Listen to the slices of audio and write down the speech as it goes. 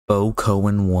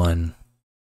Bokoen1,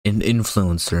 an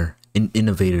influencer, an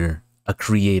innovator, a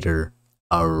creator,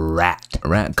 a rat.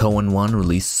 Bokoen1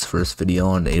 released his first video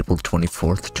on April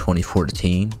 24th,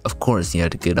 2014. Of course, he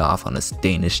had to get off on his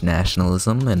Danish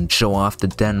nationalism and show off the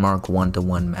Denmark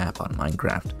 1-to-1 map on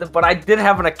Minecraft. But I did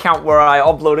have an account where I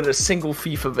uploaded a single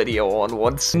FIFA video on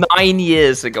once 9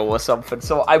 years ago or something,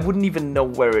 so I wouldn't even know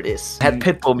where it is. It had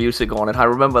Pitbull music on it, I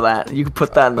remember that. You could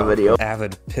put that in the video.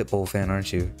 Avid Pitbull fan,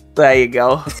 aren't you? There you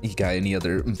go. You got any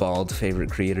other bald favorite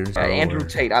creators? Andrew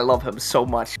Tate, I love him so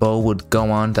much. Bo would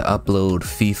go on to upload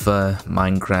FIFA,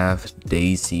 Minecraft,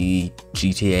 DayZ,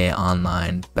 GTA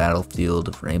Online,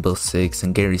 Battlefield, RainbowSix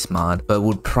and Garrysmod, but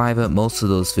would private most of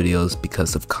those videos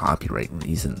because of copyright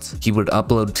reasons. He would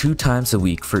upload 2 times a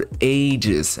week for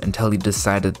ages until he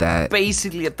decided that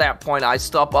basically at that point I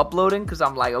stopped uploading because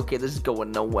I'm like, okay, this is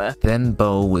going nowhere. Then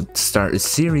Bo would start a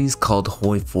series called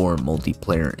Hoi 4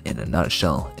 Multiplayer in a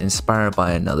Nutshell, inspired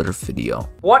by another video.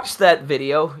 Watch that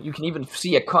video. You can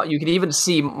even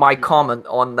see my comment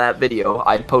on that video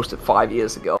I posted 5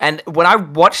 years ago. And when I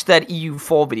watched that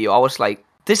EU4 video, I was like,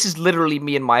 this is literally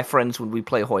me and my friends when we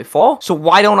play Hoi 4. So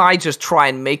why don't I just try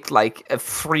and make like a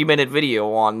 3-minute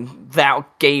video on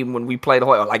that game when we played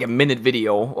Hoi, or like a minute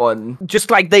video on,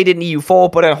 just like they did in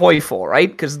EU4 but in Hoi 4, right?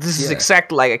 Because this is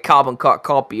exactly like a carbon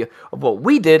copy of what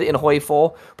we did in Hoi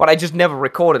 4, but I just never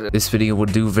recorded it. This video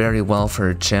would do very well for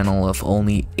a channel of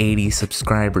only 80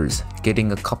 subscribers,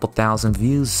 getting a couple thousand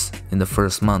views in the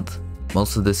first month.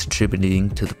 Most of this attributing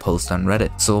to the post on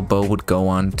Reddit. So Bo would go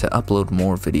on to upload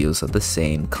more videos of the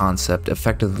same concept,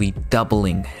 effectively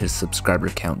doubling his subscriber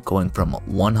count, going from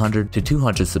 100 to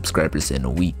 200 subscribers in a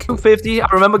week. 250, I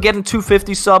remember getting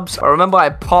 250 subs. I remember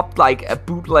I popped like a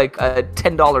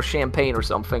 $10 champagne or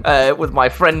something with my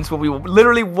friends when we were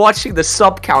literally watching the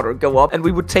sub counter go up, and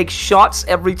we would take shots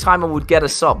every time I would get a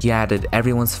sub. He added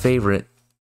everyone's favorite,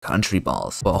 country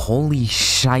balls. But holy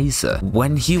scheisse,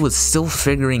 when he was still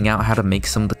figuring out how to make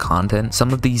some of the content,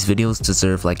 some of these videos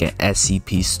deserve like an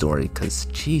SCP story, cause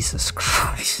Jesus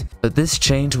Christ. But this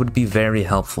change would be very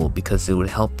helpful because it would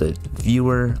help the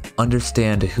viewer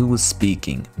understand who was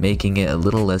speaking, making it a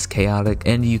little less chaotic,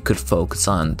 and you could focus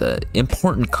on the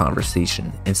important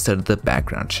conversation instead of the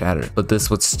background chatter. But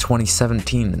this was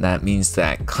 2017, and that means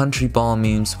that country ball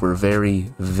memes were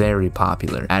very, very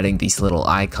popular. Adding these little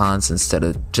icons instead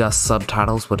of just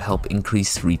subtitles would help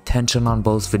increase retention on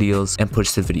Bo's videos and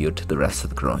push the video to the rest of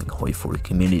the growing Hoi 4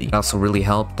 community. It also really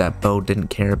helped that Bo didn't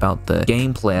care about the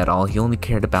gameplay at all. He only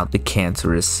cared about the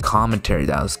cancerous commentary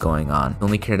that was going on. He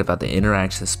only cared about the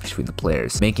interactions between the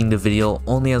players, making the video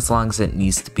only as long as it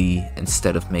needs to be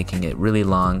instead of making it really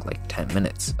long, like 10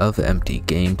 minutes of empty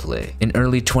gameplay. In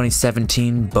early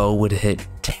 2017, Bo would hit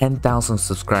 10,000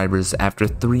 subscribers after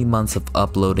 3 months of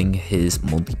uploading his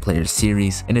multiplayer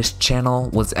series, and his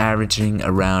channel was averaging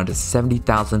around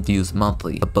 70,000 views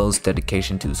monthly. But Bo's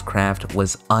dedication to his craft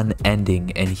was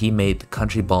unending, and he made the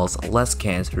country balls less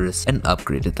cancerous and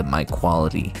upgraded the mic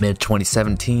quality.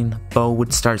 Mid-2017, Bo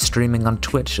would start streaming on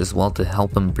Twitch as well to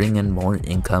help him bring in more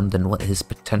income than what his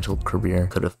potential career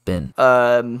could have been.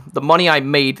 The money I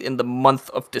made in the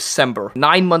month of December,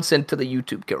 9 months into the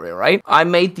YouTube career, right? I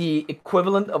made the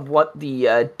equivalent of what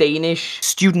the Danish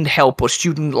student help or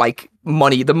student like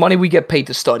money, the money we get paid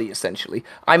to study essentially.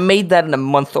 I made that in a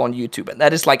month on YouTube, and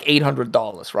that is like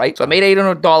 $800, right? So I made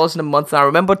 $800 in a month, and I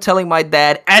remember telling my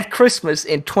dad at Christmas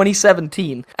in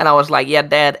 2017, and I was like, yeah,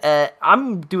 Dad,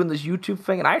 I'm doing this YouTube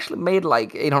thing, and I actually made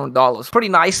like $800. Pretty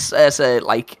nice as a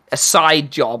side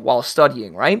job while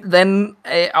studying, right? Then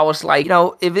I was like, you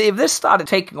know, if this started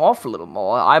taking off a little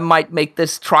more, I might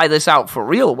try this out for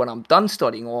real when I'm done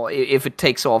studying, or if it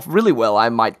takes off really well, I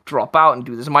might drop out and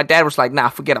do this. And my dad was like, nah,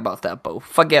 forget about that, Bo.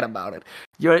 Forget about it.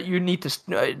 You need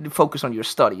to focus on your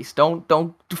studies. Don't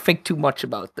think too much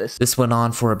about this. This went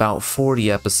on for about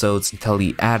 40 episodes until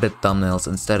he added thumbnails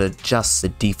instead of just the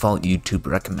default YouTube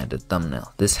recommended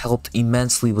thumbnail. This helped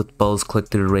immensely with Bo's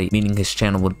click-through rate, meaning his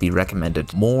channel would be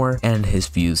recommended more and his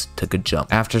views took a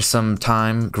jump. After some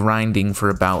time grinding for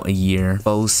about a year,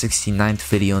 Bo's 69th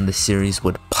video in the series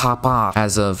would pop off.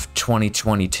 As of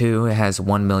 2022, it has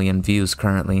 1 million views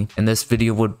currently, and this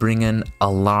video would bring in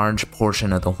a large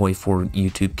portion of the Hoi 4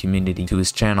 YouTube community to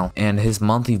his channel, and his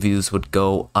monthly views would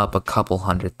go up a couple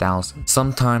 100,000.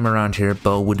 Sometime around here,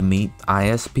 Bo would meet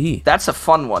ISP. That's a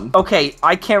fun one. Okay,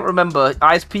 I can't remember.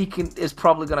 ISP is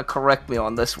probably gonna correct me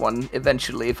on this one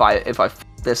eventually if I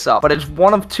this up, but it's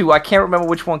one of two. I can't remember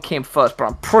which one came first, but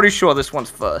I'm pretty sure this one's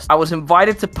first. I was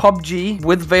invited to PUBG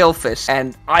with Veilfist,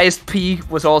 and ISP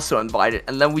was also invited,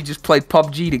 and then we just played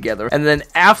PUBG together. And then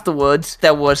afterwards,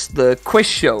 there was the quiz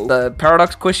show, the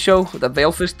Paradox quiz show that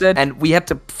Veilfist did, and we had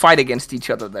to fight against each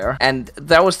other there. And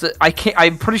that was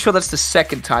I'm pretty sure that's the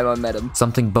second time I met him.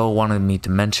 Something Bo wanted me to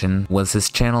mention was his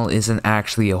channel isn't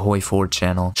actually a Hoi4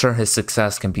 channel. Sure, his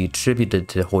success can be attributed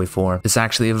to Hoi4. It's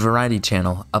actually a variety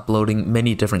channel, uploading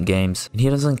many different games. And he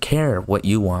doesn't care what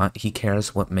you want, he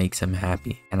cares what makes him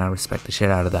happy. And I respect the shit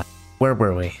out of that. Where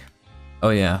were we? Oh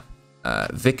yeah.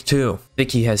 Vic 2.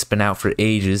 Vicky has been out for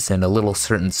ages, and a little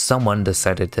certain someone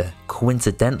decided to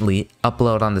coincidentally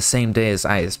upload on the same day as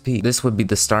ISP. This would be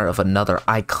the start of another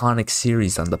iconic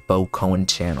series on the Bokoen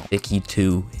channel, Vicky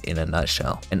 2 in a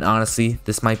nutshell. And honestly,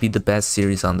 this might be the best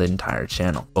series on the entire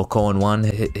channel. Bokoen1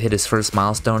 hit his first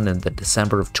milestone in the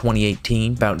December of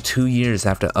 2018, about 2 years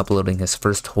after uploading his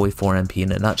first Hoi4MP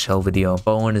in a nutshell video.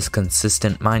 Bo and his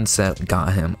consistent mindset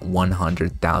got him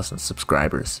 100,000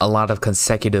 subscribers. A lot of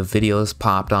consecutive videos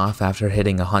popped off after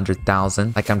hitting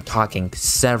 100,000, like I'm talking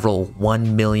several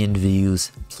 1 million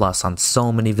views plus on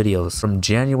so many videos. From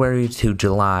January to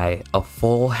July, a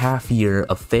full half year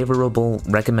of favorable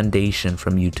recommendation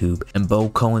from YouTube, and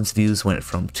Bokoen's views went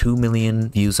from 2 million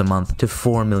views a month to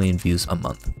 4 million views a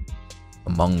month.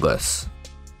 Among Us.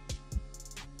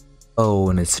 Bo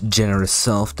and its generous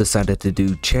self decided to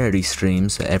do charity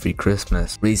streams every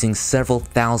Christmas, raising several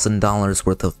 $1,000s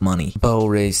worth of money. Bo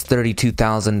raised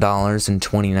 $32,000 in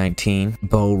 2019.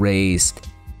 Bo raised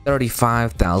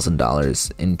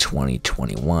 $35,000 in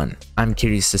 2021. I'm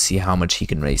curious to see how much he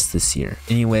can raise this year.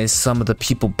 Anyways, some of the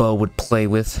people Bo would play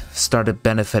with started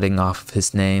benefiting off of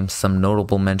his name. Some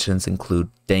notable mentions include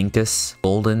Dankus,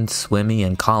 Golden, Swimmy,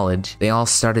 and College. They all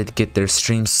started to get their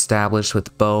streams established,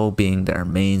 with Bo being their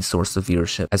main source of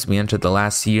viewership. As we enter the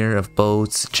last year of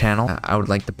Bo's channel, I would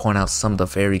like to point out some of the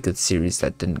very good series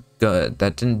that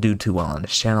didn't do too well on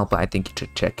his channel, but I think you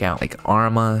should check out, like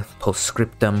Arma,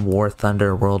 Postscriptum, War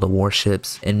Thunder, World of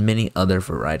Warships, and many other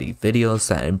variety videos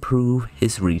that improve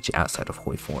his reach outside of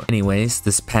Hoi4. Anyways,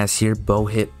 this past year, Bo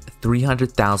hit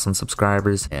 300,000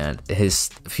 subscribers, and his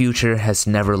future has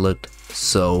never looked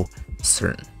so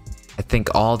certain. I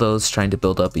think all those trying to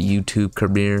build up a YouTube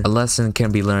career, a lesson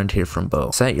can be learned here from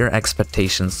Bo. Set your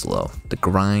expectations low. The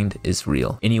grind is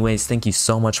real. Anyways, thank you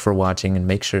so much for watching, and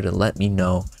make sure to let me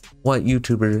know what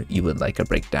YouTuber you would like a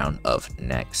breakdown of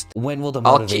next. When will the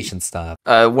motivation stop?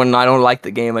 When I don't like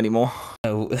the game anymore.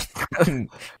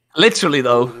 Literally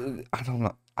though. I don't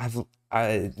know.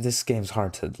 This game's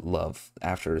hard to love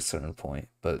after a certain point,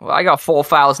 but well, I got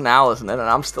 4,000 hours in it, and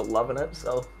I'm still loving it.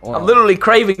 So I'm literally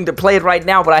craving to play it right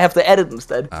now, but I have to edit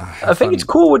instead. I think it's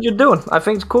cool what you're doing.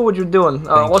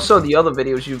 Also, the other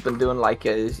videos you've been doing, like,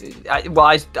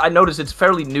 I noticed it's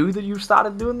fairly new that you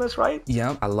started doing this, right?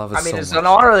 Yeah, I love it. I mean, it's an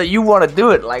honor that you want to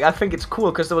do it. Like, I think it's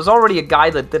cool because there was already a guy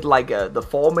that did like the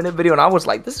 4-minute video, and I was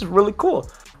like, this is really cool.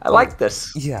 I like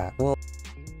this. Yeah, well.